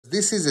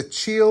This is a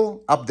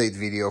chill update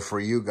video for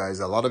you guys.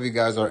 A lot of you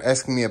guys are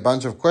asking me a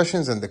bunch of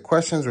questions and the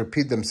questions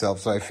repeat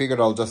themselves. So I figured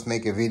I'll just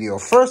make a video.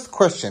 First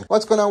question,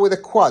 what's going on with the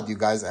quad? You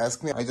guys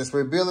asked me. I just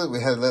rebuilt it.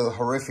 We had a little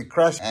horrific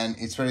crash and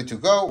it's ready to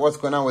go. What's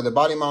going on with the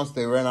body mounts?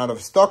 They ran out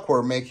of stock.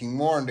 We're making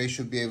more and they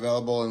should be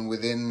available in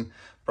within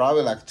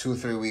probably like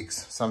 2-3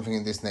 weeks, something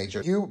in this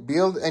nature. You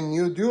build a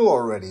new dual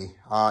already?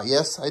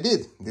 Yes, I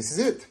did. This is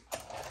it.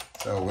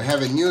 So we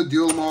have a new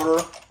dual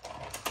motor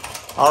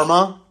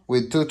Arma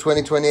with two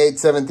 2028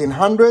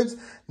 1700s.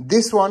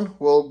 This one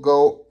will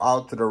go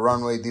out to the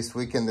runway this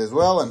weekend as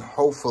well and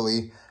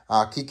hopefully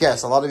kick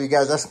ass. A lot of you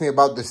guys ask me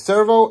about the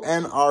servo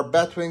and our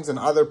Batwings and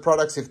other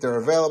products if they're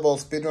available,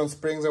 speedrun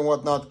springs and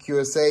whatnot,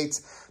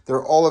 QS8s.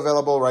 They're all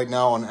available right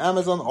now on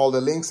Amazon. All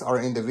the links are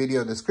in the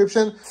video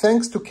description.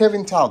 Thanks to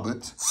Kevin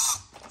Talbot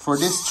for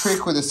this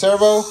trick with the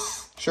servo.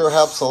 Sure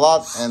helps a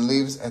lot and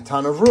leaves a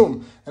ton of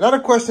room. Another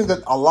question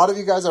that a lot of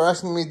you guys are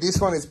asking me,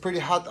 this one is pretty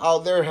hot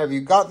out there. Have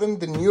you gotten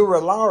the new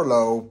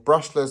Relarlo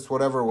brushless,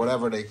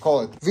 whatever they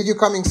call it? Video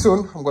coming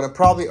soon. I'm going to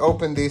probably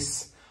open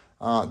this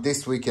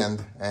this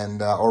weekend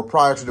and or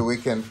prior to the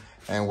weekend,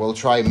 and we'll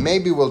try.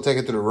 Maybe we'll take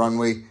it to the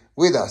runway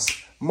with us.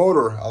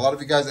 Motor. A lot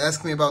of you guys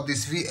ask me about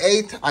this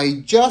V8.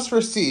 I just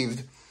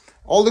received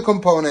all the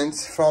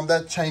components from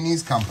that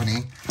Chinese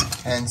company,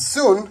 and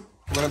soon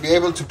I'm going to be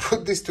able to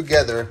put this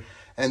together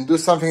and do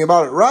something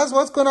about it. Raz,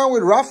 what's going on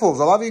with raffles?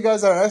 A lot of you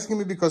guys are asking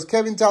me because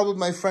Kevin Talbot,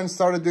 my friend,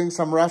 started doing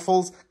some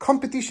raffles,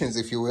 competitions,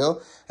 if you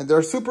will. And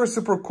they're super,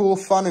 super cool,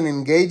 fun, and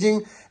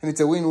engaging. And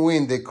it's a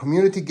win-win. The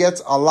community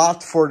gets a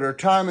lot for their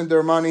time and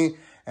their money.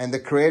 And the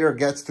creator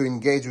gets to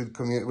engage with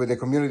the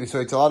community. So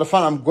it's a lot of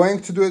fun. I'm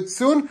going to do it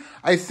soon.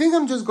 I think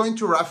I'm just going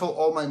to raffle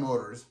all my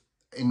motors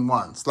in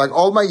once. Like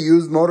all my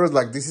used motors.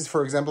 Like this is,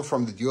 for example,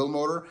 from the dual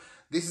motor.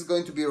 This is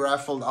going to be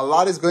raffled. A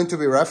lot is going to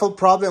be raffled.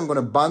 Probably I'm going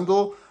to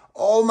bundle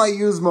all my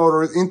used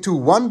motors into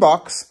one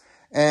box,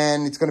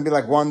 and it's going to be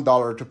like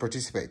 $1 to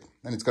participate.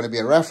 And it's going to be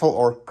a raffle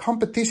or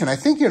competition. I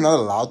think you're not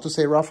allowed to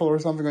say raffle or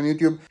something on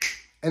YouTube.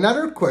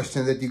 Another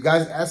question that you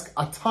guys ask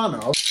a ton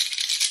of.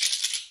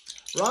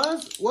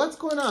 Raz, what's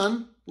going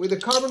on with the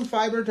carbon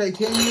fiber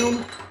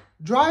titanium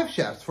drive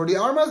shafts for the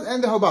Armas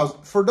and the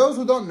Hobaos? For those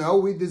who don't know,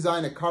 we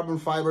designed a carbon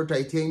fiber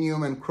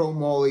titanium and chrome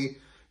moly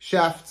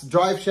shafts,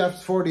 drive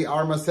shafts for the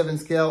Arma 7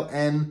 scale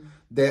and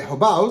the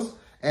Hobaos.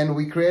 And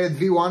we created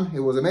V1, it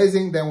was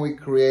amazing. Then we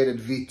created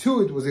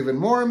V2, it was even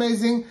more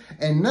amazing.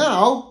 And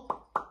now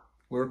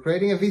we're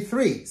creating a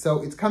V3.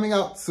 So it's coming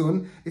out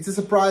soon. It's a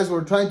surprise.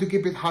 We're trying to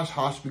keep it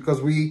hush-hush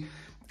because we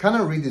kind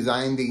of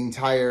redesigned the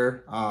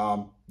entire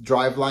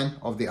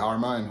driveline of the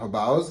Arma and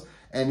Hobaos.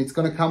 And it's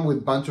going to come with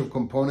a bunch of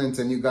components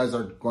and you guys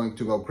are going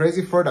to go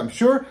crazy for it, I'm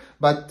sure.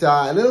 But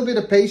a little bit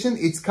of patience,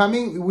 it's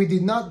coming. We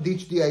did not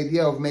ditch the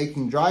idea of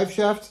making drive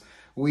shafts.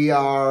 We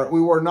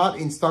were not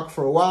in stock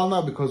for a while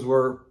now because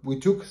we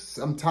took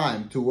some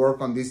time to work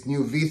on this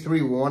new V3.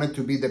 We wanted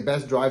to be the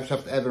best drive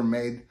shaft ever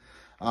made,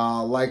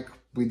 like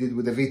we did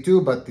with the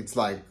V2, but it's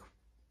like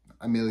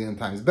a million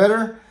times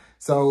better.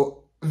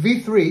 So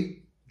V3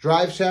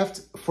 drive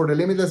shaft for the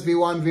Limitless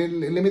V1,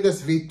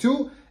 Limitless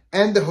V2,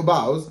 and the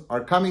Hobaos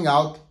are coming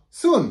out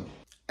soon.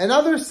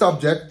 Another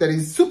subject that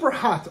is super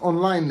hot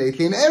online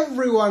lately and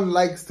everyone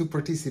likes to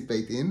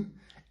participate in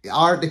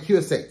are the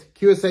QS8.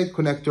 QS8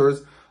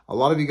 connectors. A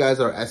lot of you guys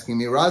are asking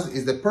me, Raz,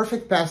 is the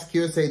Perfect Pass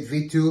QS8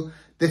 V2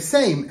 the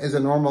same as a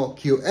normal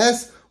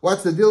QS?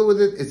 What's the deal with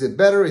it? Is it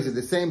better? Is it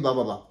the same? Blah,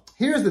 blah, blah.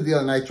 Here's the deal,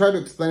 and I tried to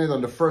explain it on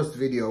the first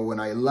video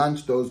when I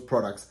launched those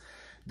products.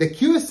 The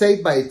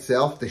QS8 by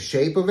itself, the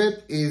shape of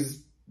it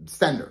is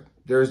standard.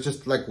 There's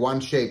just like one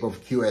shape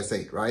of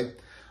QS8, right?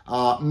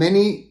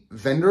 Many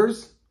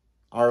vendors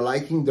are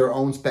liking their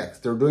own specs.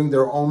 They're doing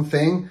their own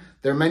thing.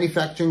 They're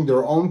manufacturing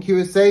their own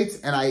QS8s,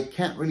 and I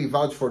can't really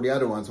vouch for the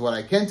other ones. What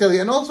I can tell you,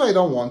 and also I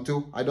don't want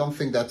to, I don't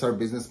think that's our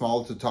business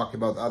model to talk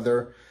about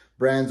other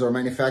brands or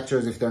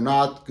manufacturers. If they're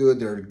not good,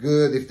 they're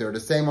good, if they're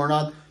the same or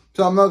not.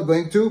 So I'm not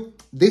going to.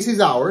 This is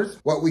ours.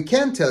 What we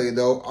can tell you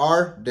though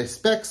are the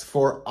specs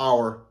for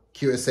our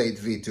QS8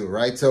 V2,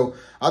 right? So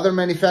other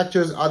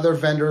manufacturers, other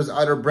vendors,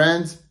 other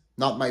brands,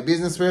 not my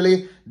business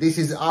really. This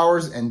is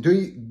ours and do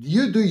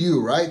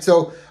you, right?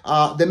 So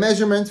the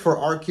measurements for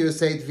our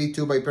QS8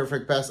 V2 by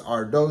Perfect Pass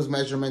are those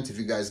measurements if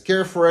you guys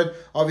care for it.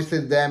 Obviously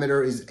the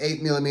diameter is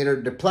 8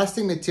 millimeter. The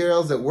plastic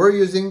materials that we're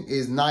using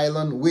is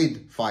nylon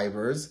with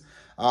fibers.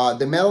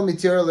 The metal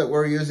material that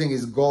we're using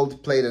is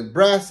gold plated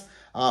brass.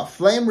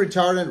 Flame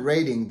retardant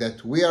rating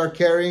that we are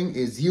carrying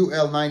is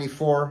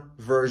UL94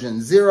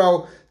 version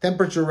 0.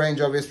 Temperature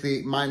range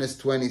obviously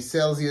 -20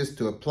 Celsius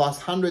to a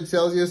 +100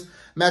 Celsius.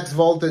 Max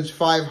voltage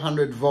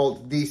 500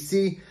 volt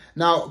DC.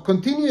 Now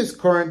continuous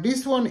current,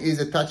 this one is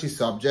a touchy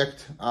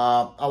subject.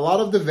 A lot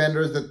of the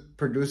vendors that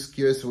produce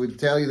QS will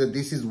tell you that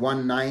this is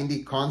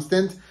 190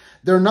 constant.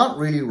 They're not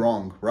really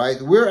wrong,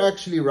 right? We're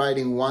actually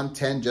writing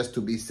 110 just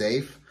to be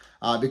safe.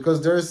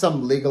 Because there are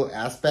some legal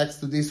aspects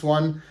to this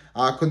one.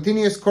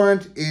 Continuous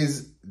current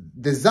is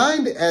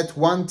designed at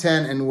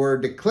 110 and we're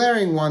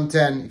declaring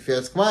 110. If you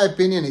ask my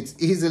opinion, it's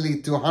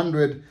easily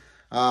 200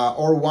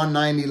 or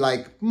 190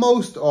 like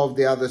most of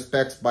the other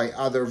specs by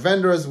other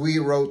vendors. We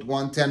wrote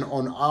 110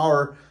 on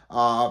our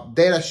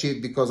data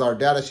sheet because our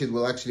data sheet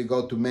will actually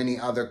go to many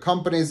other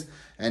companies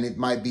and it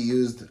might be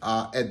used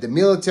at the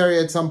military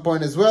at some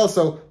point as well.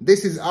 So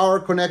this is our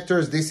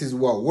connectors. This is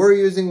what we're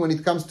using when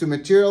it comes to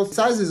materials.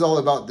 Size is all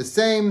about the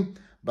same,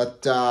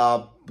 but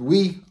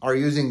we are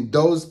using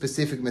those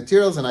specific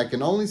materials and I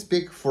can only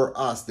speak for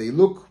us. They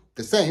look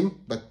the same,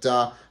 but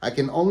I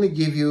can only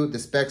give you the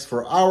specs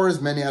for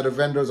ours. Many other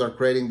vendors are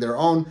creating their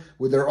own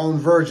with their own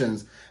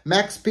versions.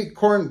 Max peak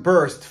current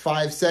burst,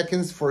 5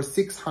 seconds for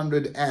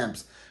 600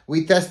 amps.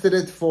 We tested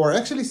it for,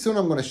 actually soon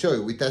I'm going to show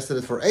you, we tested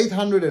it for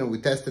 800 and we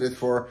tested it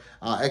for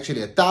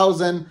actually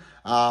 1000.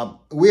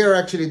 We are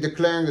actually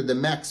declaring that the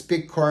max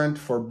peak current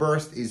for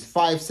burst is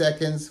 5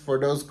 seconds for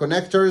those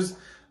connectors.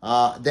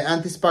 The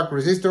anti-spark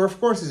resistor, of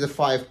course, is a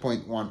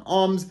 5.1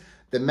 ohms.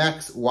 The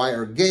max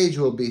wire gauge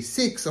will be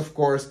 6, of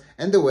course,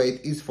 and the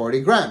weight is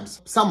 40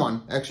 grams.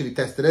 Someone actually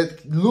tested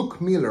it.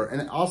 Luke Miller,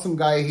 an awesome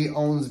guy. He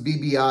owns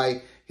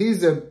BBI.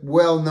 He's a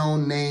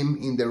well-known name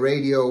in the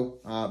radio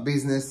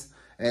business.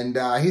 And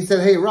he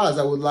said, hey, Raz,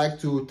 I would like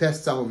to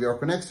test some of your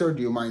connectors.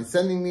 Do you mind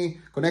sending me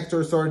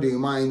connectors, or do you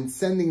mind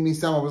sending me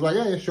some? I was like,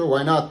 yeah, sure,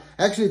 why not?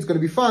 Actually, it's going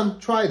to be fun.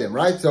 Try them,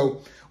 right?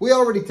 So we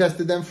already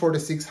tested them for the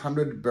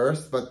 600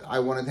 burst, but I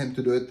wanted him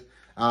to do it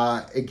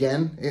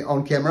again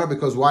on camera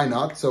because why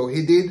not? So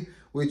he did,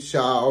 which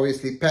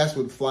obviously passed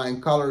with flying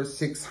colors,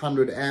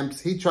 600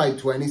 amps. He tried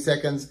 20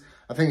 seconds.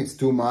 I think it's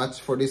too much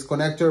for this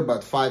connector,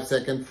 but 5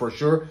 seconds for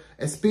sure.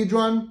 A speed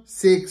run,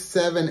 6,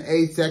 7,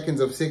 8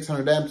 seconds of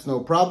 600 amps, no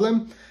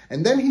problem.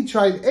 And then he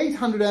tried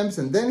 800 amps,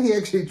 and then he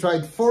actually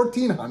tried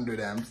 1400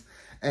 amps.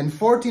 And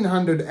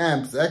 1400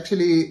 amps,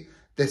 actually,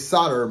 the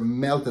solder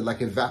melted,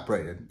 like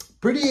evaporated.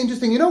 Pretty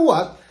interesting. You know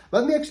what?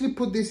 Let me actually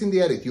put this in the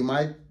edit. You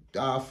might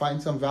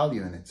find some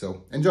value in it.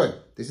 So enjoy.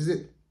 This is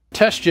it.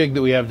 Test jig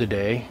that we have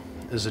today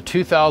is a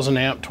 2000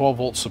 amp 12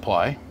 volt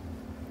supply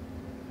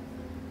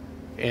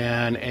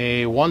and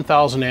a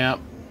 1000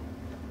 amp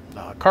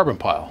carbon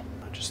pile.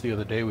 Just the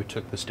other day we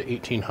took this to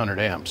 1800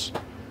 amps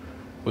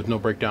with no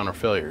breakdown or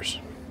failures.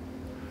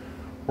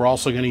 We're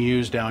also going to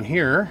use down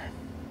here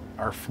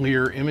our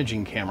FLIR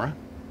imaging camera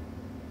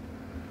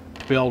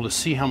to be able to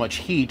see how much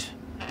heat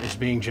is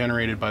being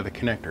generated by the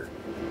connector.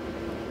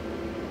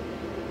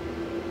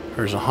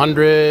 There's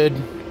 100,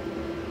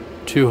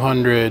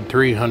 200,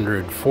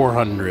 300,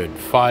 400,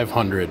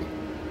 500,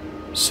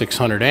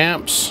 600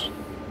 amps.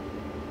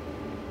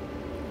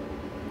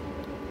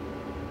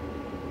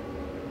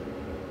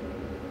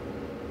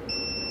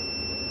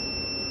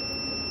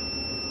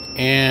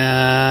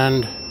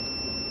 And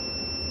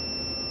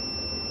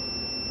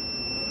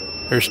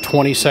there's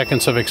 20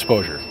 seconds of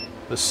exposure.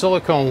 The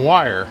silicone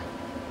wire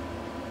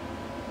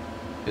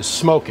is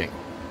smoking.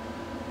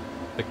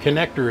 The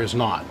connector is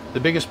not. The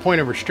biggest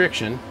point of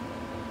restriction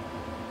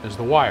is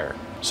the wire.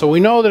 So we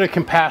know that it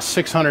can pass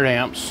 600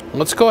 amps.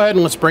 Let's go ahead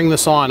and let's bring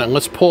this on and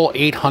let's pull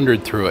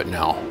 800 through it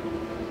now.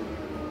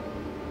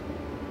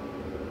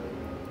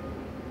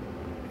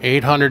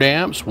 800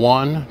 amps,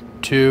 1,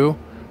 2,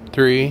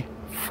 3,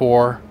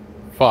 4,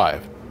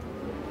 5.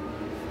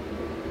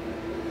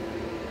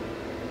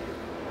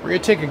 We're going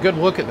to take a good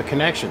look at the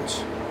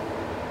connections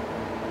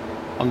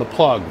on the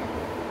plug.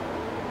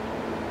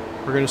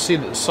 We're going to see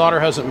that the solder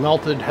hasn't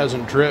melted,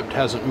 hasn't dripped,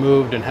 hasn't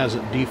moved, and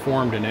hasn't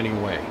deformed in any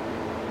way.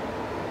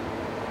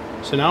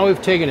 So now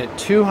we've taken it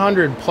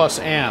 200 plus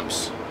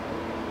amps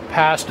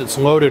past its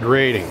loaded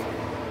rating.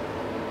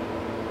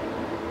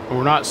 And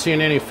we're not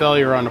seeing any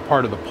failure on the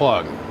part of the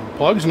plug. The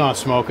plug's not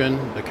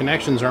smoking, the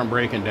connections aren't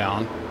breaking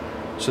down.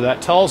 So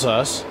that tells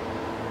us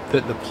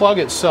that the plug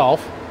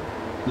itself,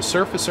 the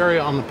surface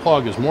area on the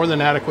plug is more than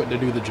adequate to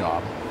do the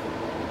job.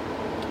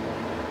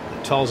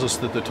 It tells us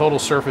that the total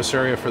surface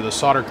area for the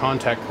solder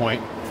contact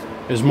point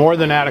is more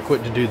than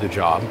adequate to do the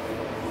job.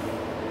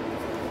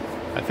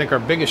 I think our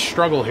biggest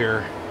struggle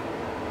here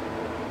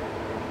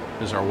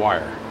is our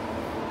wire.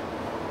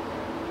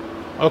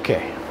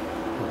 Okay,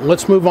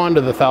 let's move on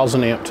to the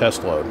 1000 amp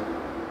test load.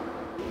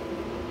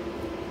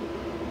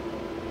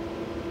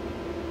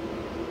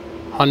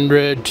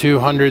 100,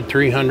 200,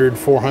 300,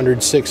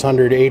 400,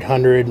 600,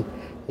 800,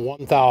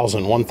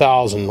 1000,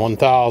 1000,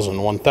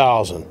 1000,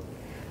 1000,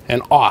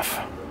 and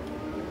off.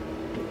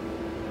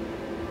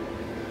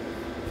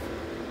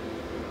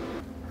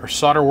 Our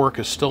solder work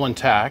is still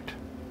intact.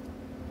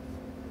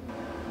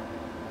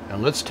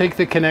 And let's take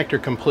the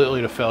connector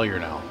completely to failure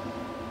now.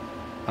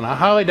 And I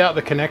highly doubt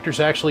the connector's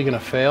actually going to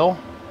fail.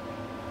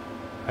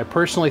 I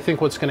personally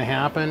think what's going to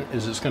happen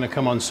is it's going to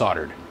come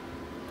unsoldered.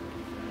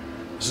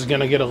 This is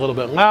going to get a little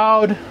bit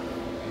loud.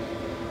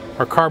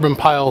 Our carbon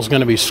pile is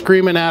going to be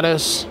screaming at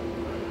us,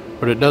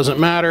 but it doesn't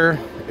matter.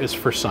 It's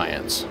for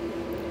science.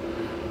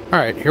 All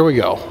right, here we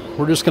go.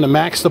 We're just going to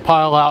max the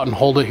pile out and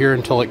hold it here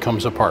until it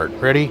comes apart.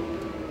 Ready?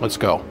 Let's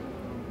go.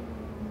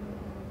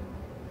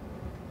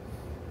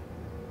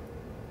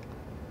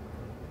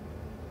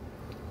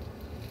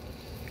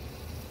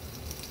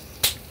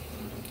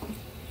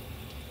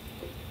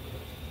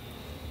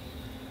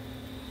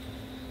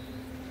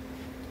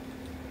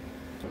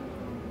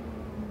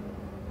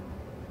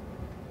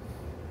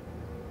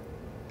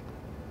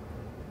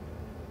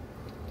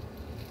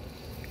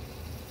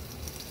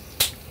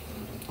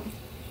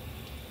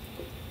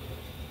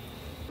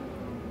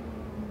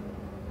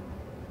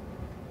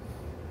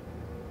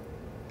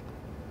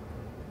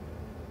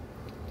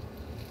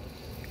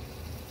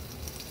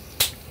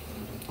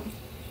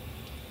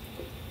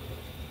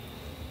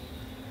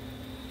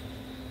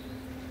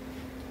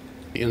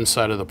 the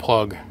inside of the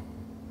plug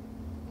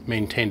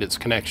maintained its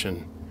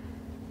connection.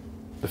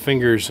 The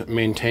fingers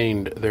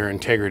maintained their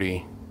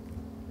integrity.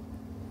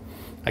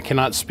 I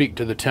cannot speak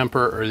to the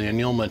temper or the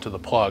annealment of the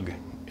plug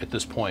at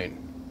this point,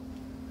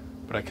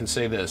 but I can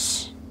say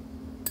this.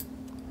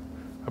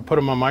 I put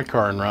them on my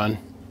car and run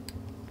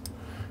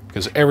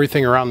because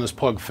everything around this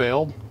plug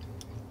failed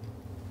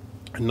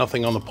and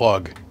nothing on the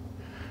plug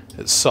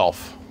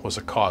itself was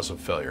a cause of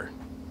failure.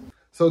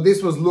 So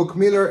this was Luke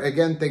Miller.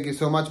 Again, thank you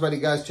so much, buddy.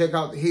 Guys, check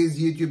out his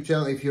YouTube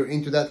channel if you're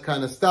into that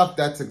kind of stuff.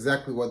 That's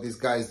exactly what this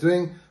guy is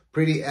doing.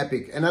 Pretty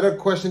epic. Another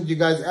question you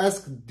guys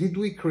asked, did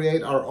we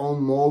create our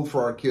own mold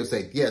for our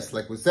Q8? Yes,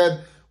 like we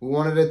said, we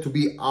wanted it to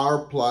be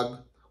our plug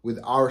with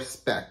our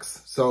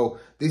specs. So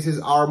this is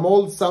our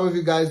mold. Some of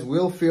you guys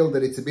will feel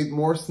that it's a bit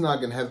more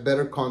snug and have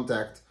better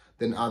contact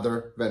than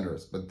other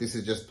vendors. But this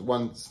is just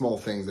one small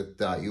thing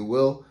that you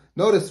will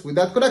notice with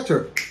that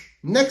connector.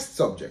 Next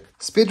subject.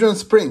 Speedrun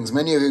springs.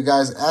 Many of you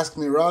guys ask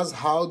me, Roz,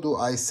 how do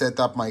I set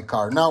up my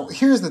car? Now,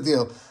 here's the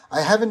deal.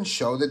 I haven't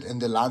showed it in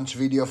the launch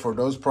video for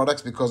those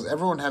products because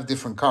everyone have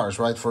different cars,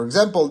 right? For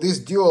example, this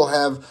Dual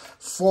have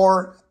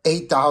 4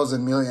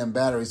 8,000 milliamp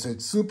batteries, so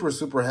it's super,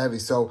 super heavy.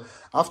 So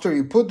after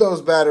you put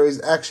those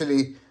batteries,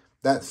 actually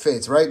that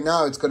fits. Right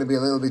now, it's going to be a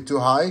little bit too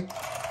high.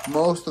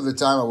 Most of the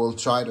time, I will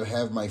try to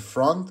have my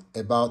front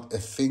about a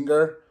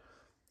finger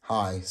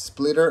high,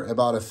 splitter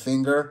about a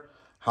finger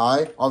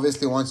high.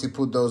 Obviously, once you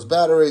put those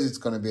batteries, it's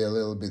going to be a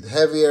little bit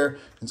heavier.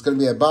 It's going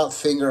to be about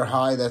finger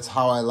high. That's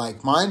how I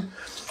like mine.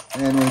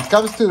 And when it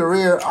comes to the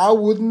rear, I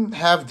wouldn't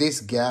have this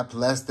gap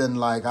less than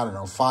like, I don't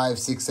know, 5,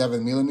 6,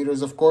 7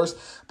 millimeters, of course.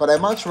 But I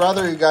much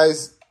rather you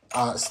guys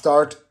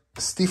start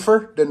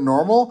stiffer than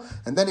normal.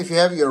 And then if you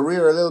have your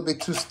rear a little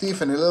bit too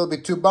stiff and a little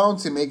bit too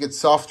bouncy, make it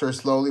softer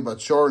slowly but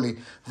surely,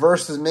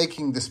 versus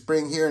making the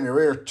spring here in the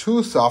rear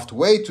too soft,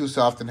 way too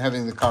soft, and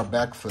having the car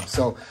back flip.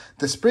 So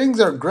the springs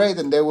are great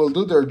and they will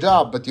do their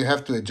job, but you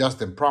have to adjust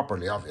them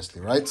properly,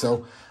 obviously, right?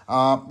 So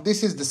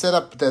this is the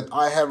setup that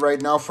I have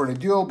right now for the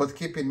Dual, but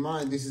keep in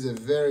mind, this is a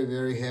very,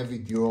 very heavy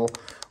Dual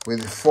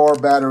with 4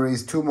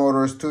 batteries, 2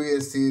 motors, 2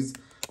 ESCs.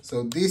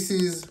 So this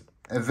is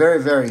a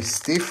very, very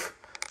stiff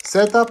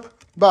setup.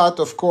 But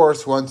of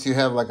course, once you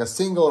have like a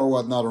single or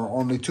whatnot, or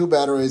only 2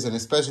 batteries, and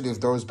especially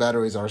if those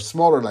batteries are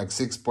smaller, like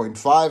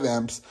 6.5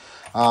 amps,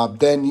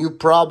 then you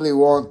probably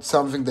want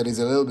something that is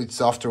a little bit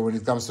softer when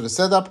it comes to the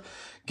setup.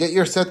 Get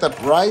your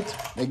setup right.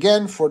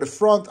 Again, for the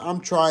front, I'm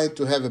trying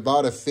to have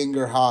about a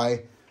finger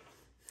high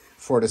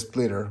for the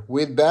splitter.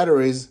 With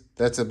batteries,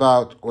 that's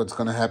about what's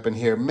going to happen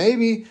here.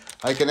 Maybe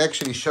I can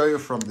actually show you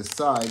from the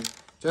side,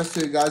 just so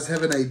you guys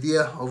have an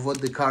idea of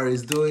what the car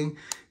is doing.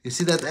 You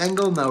see that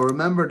angle? Now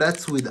remember,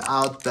 that's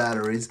without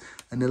batteries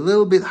and a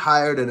little bit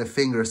higher than a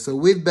finger. So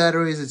with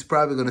batteries, it's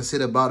probably going to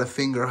sit about a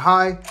finger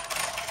high.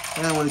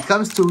 And when it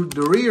comes to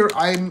the rear,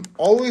 I'm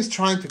always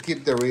trying to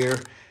keep the rear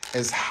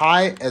as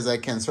high as I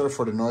can. Sorry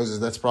for the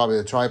noises. That's probably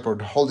the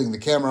tripod holding the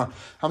camera.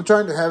 I'm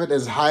trying to have it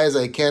as high as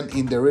I can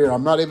in the rear.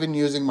 I'm not even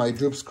using my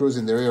droop screws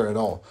in the rear at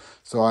all.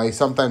 So I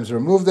sometimes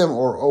remove them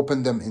or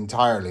open them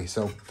entirely.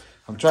 So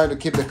I'm trying to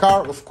keep the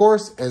car, of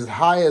course, as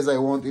high as I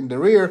want in the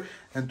rear,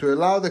 and to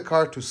allow the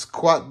car to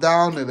squat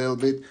down a little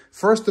bit.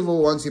 First of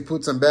all, once you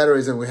put some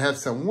batteries and we have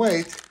some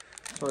weight,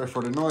 sorry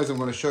for the noise, I'm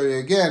going to show you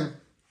again.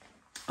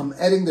 I'm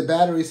adding the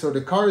battery, so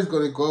the car is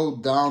going to go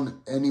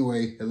down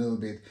anyway a little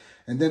bit.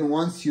 And then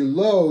once you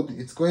load,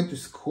 it's going to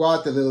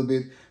squat a little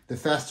bit. The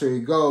faster you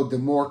go, the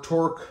more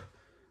torque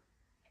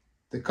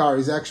the car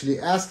is actually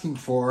asking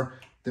for,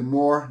 the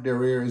more the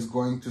rear is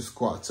going to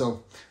squat.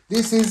 So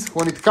this is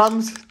when it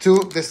comes to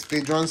the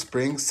Speedrun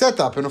spring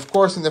setup. And of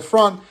course, in the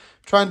front,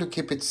 trying to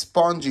keep it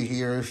spongy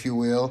here, if you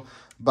will,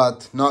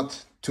 but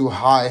not too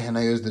high. And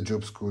I use the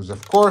droop screws,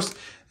 of course,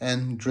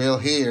 and drill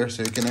here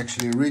so you can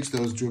actually reach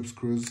those droop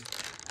screws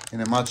in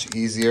a much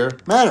easier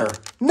manner.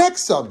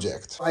 Next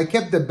subject. I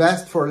kept the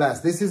best for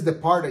last. This is the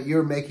part that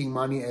you're making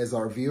money as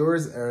our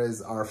viewers,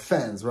 as our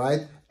fans,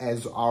 right?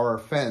 As our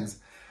fans.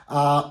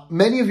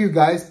 Many of you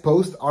guys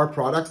post our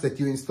products that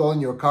you install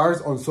in your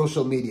cars on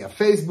social media,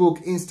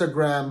 Facebook,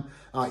 Instagram,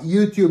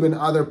 YouTube, and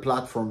other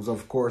platforms,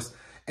 of course.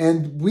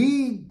 And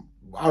we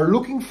are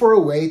looking for a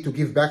way to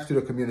give back to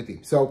the community.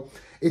 So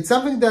it's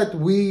something that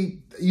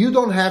you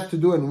don't have to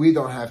do and we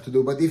don't have to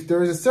do. But if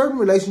there is a certain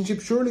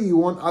relationship, surely you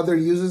want other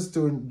users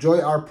to enjoy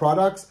our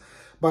products.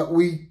 But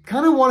we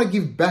kind of want to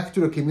give back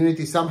to the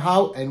community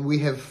somehow. And we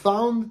have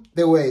found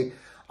the way.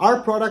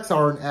 Our products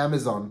are on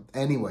Amazon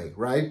anyway,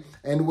 right?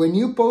 And when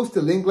you post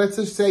a link, let's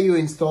just say you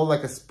install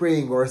like a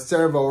spring or a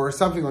servo or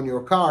something on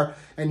your car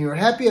and you're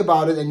happy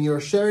about it and you're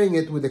sharing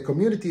it with the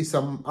community,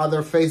 some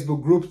other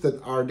Facebook groups that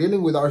are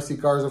dealing with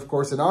RC cars, of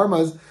course, and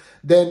ARMAs,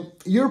 then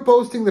you're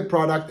posting the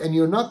product and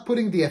you're not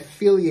putting the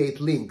affiliate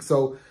link.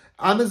 So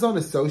Amazon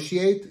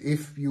Associate,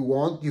 if you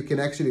want, you can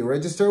actually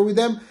register with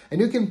them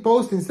and you can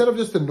post, instead of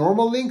just a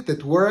normal link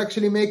that we're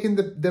actually making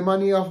the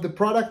money off the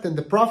product and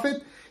the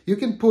profit, you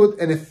can put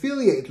an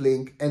affiliate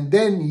link and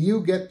then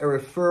you get a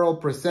referral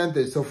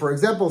percentage. So for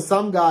example,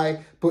 some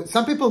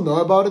people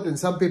know about it and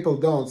some people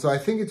don't. So I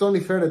think it's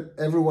only fair that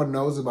everyone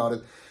knows about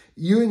it.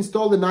 You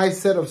installed a nice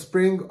set of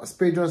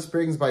spray-joint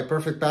springs by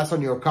Perfect Pass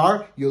on your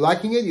car. You're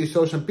liking it. You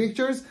show some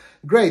pictures.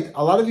 Great.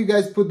 A lot of you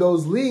guys put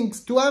those links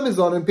to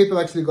Amazon and people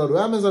actually go to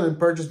Amazon and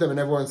purchase them and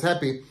everyone's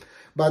happy.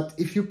 But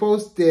if you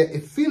post the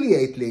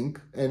affiliate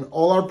link, and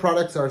all our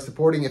products are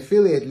supporting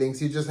affiliate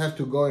links, you just have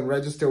to go and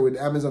register with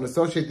Amazon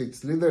Associate.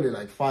 It's literally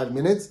like 5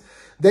 minutes.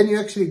 Then you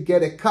actually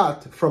get a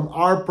cut from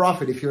our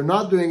profit. If you're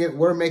not doing it,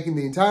 we're making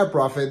the entire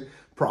profit,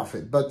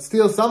 but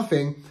still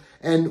something.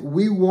 And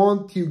we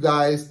want you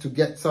guys to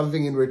get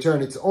something in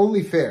return. It's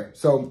only fair.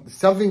 So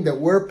something that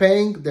we're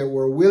paying, that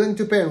we're willing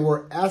to pay, and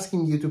we're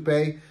asking you to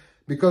pay,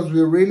 because we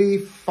really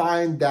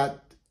find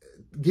that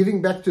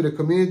giving back to the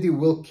community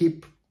will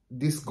keep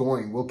this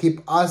going. Will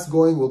keep us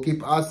going. Will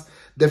keep us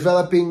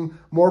developing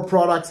more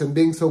products and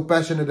being so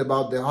passionate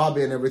about the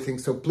hobby and everything.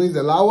 So please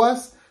allow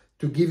us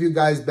to give you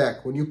guys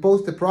back. When you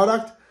post a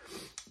product,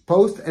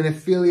 post an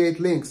affiliate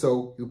link.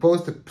 So you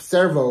post a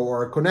servo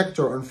or a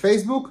connector on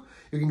Facebook,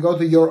 you can go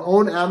to your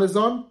own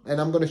Amazon,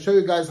 and I'm going to show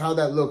you guys how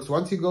that looks.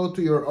 Once you go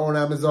to your own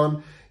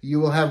Amazon, you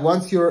will have,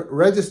 once you're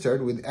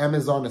registered with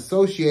Amazon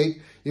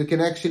Associate, you can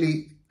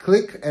actually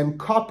click and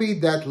copy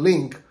that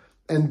link.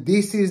 And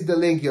this is the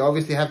link. You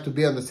obviously have to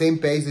be on the same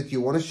page that you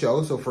want to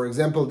show. So for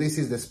example, this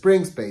is the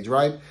Springs page,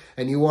 right?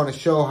 And you want to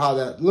show how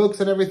that looks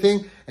and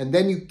everything. And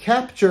then you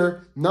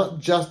capture not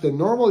just the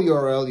normal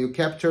URL, you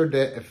capture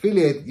the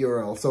affiliate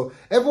URL. So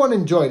everyone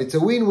enjoyed. It's a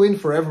win-win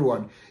for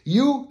everyone.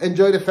 You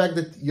enjoy the fact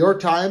that your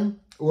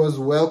time was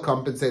well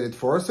compensated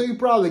for. So you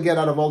probably get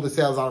out of all the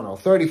sales, I don't know,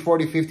 $30,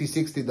 $40,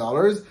 $50,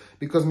 $60,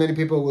 because many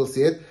people will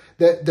see it.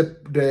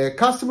 The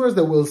customers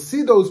that will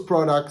see those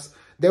products,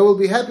 they will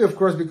be happy, of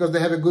course, because they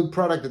have a good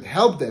product that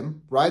helped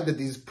them, right? That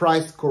is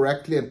priced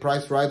correctly and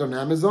priced right on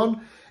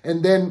Amazon.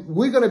 And then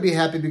we're going to be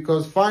happy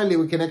because finally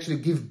we can actually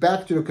give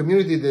back to the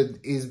community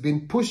that has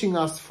been pushing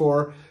us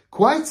for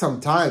quite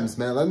some times,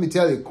 man. Let me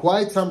tell you,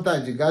 quite some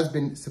times. You guys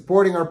been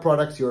supporting our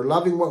products. You're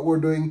loving what we're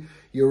doing.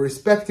 You're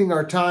respecting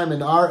our time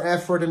and our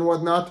effort and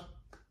whatnot.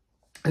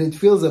 And it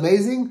feels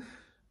amazing.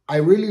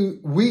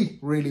 We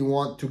really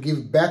want to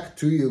give back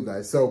to you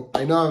guys. So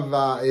I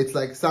know it's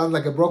like, sounds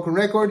like a broken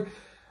record.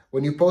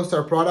 When you post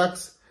our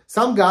products,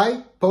 some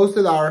guy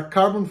posted our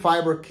carbon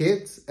fiber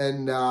kits,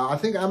 and I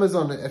think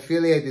Amazon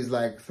affiliate is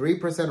like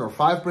 3% or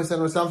 5%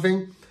 or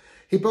something.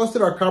 He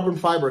posted our carbon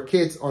fiber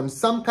kits on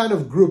some kind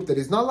of group that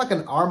is not like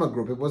an ARMA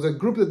group. It was a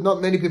group that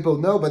not many people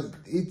know, but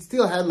it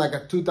still had like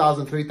a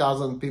 2,000,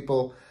 3,000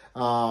 people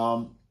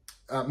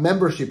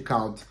membership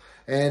count.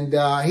 And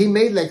he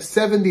made like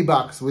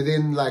 $70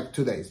 within like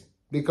 2 days,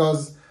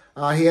 because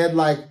he had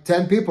like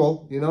 10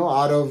 people, you know,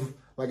 out of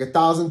like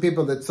 1,000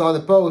 people that saw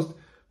the post,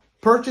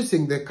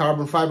 purchasing the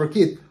carbon fiber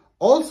kit.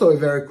 Also a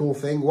very cool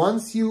thing,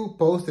 once you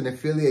post an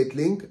affiliate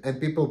link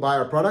and people buy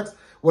our products,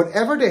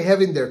 whatever they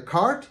have in their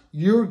cart,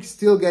 you're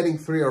still getting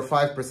 3 or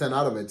 5%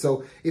 out of it.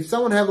 So if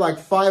someone have like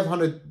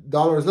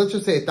 $500, let's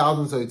just say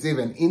 1,000, so it's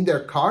even, in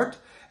their cart,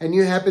 and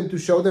you happen to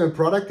show them a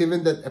product,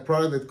 even that a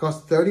product that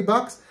costs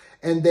 $30,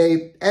 and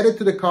they add it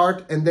to the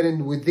cart, and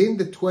then within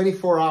the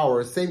 24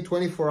 hours, same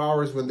 24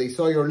 hours when they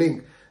saw your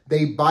link,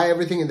 they buy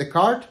everything in the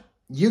cart,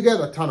 you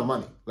get a ton of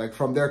money, like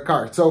from their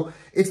cart. So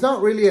it's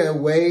not really a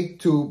way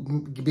to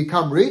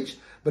become rich,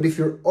 but if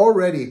you're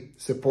already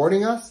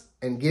supporting us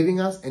and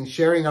giving us and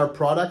sharing our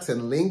products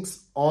and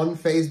links on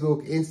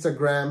Facebook,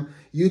 Instagram,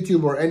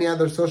 YouTube, or any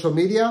other social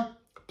media,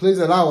 please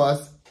allow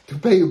us to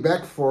pay you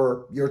back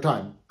for your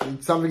time.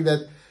 It's something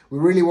that we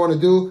really want to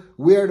do.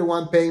 We are the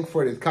one paying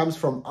for it. It comes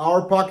from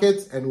our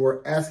pockets, and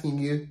we're asking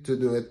you to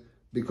do it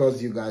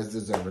because you guys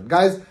deserve it.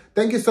 Guys,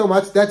 thank you so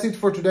much. That's it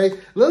for today.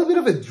 A little bit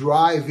of a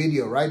dry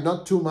video, right?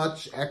 Not too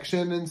much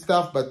action and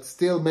stuff, but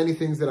still many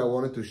things that I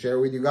wanted to share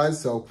with you guys.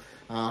 So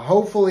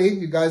hopefully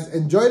you guys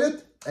enjoyed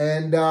it.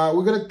 And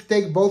we're going to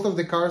take both of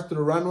the cars to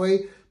the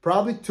runway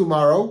probably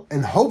tomorrow.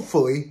 And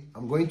hopefully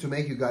I'm going to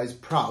make you guys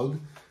proud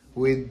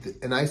with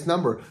a nice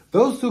number.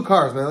 Those two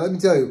cars, man, let me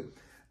tell you,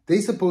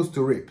 they're supposed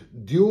to rip.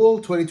 Dual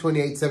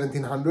 2028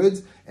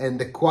 1700s and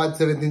the quad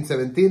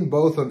 1717,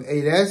 both on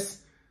 8S.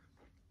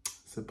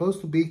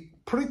 Supposed to be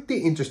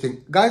pretty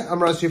interesting. Guys, I'm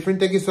Shifrin.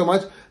 Thank you so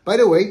much. By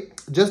the way,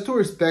 just to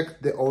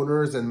respect the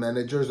owners and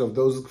managers of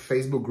those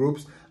Facebook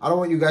groups, I don't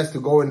want you guys to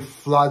go and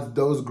flood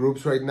those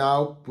groups right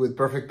now with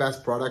Perfect Pass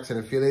products and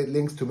affiliate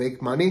links to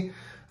make money.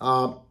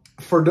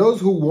 For those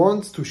who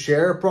want to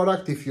share a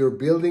product, if you're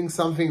building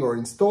something or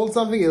install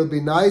something, it'll be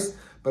nice.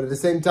 But at the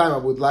same time, I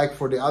would like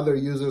for the other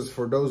users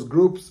for those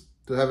groups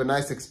to have a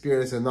nice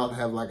experience and not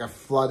have like a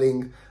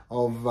flooding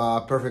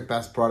of Perfect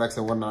Pass products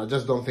and whatnot. I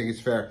just don't think it's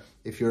fair.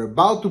 If you're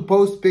about to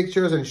post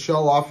pictures and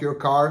show off your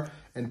car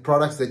and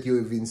products that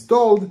you've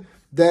installed,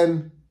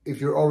 then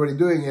if you're already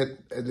doing it,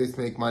 at least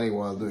make money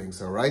while doing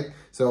so, right?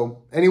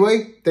 So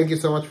anyway, thank you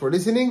so much for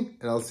listening,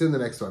 and I'll see you in the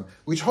next one,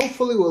 which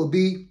hopefully will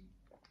be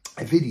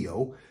a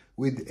video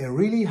with a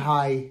really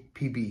high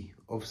PB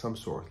of some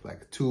sort,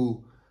 like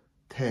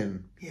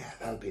 210. Yeah,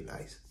 that'll be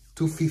nice.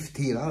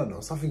 215, I don't know,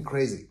 something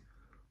crazy.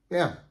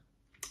 Yeah.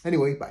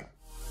 Anyway, bye.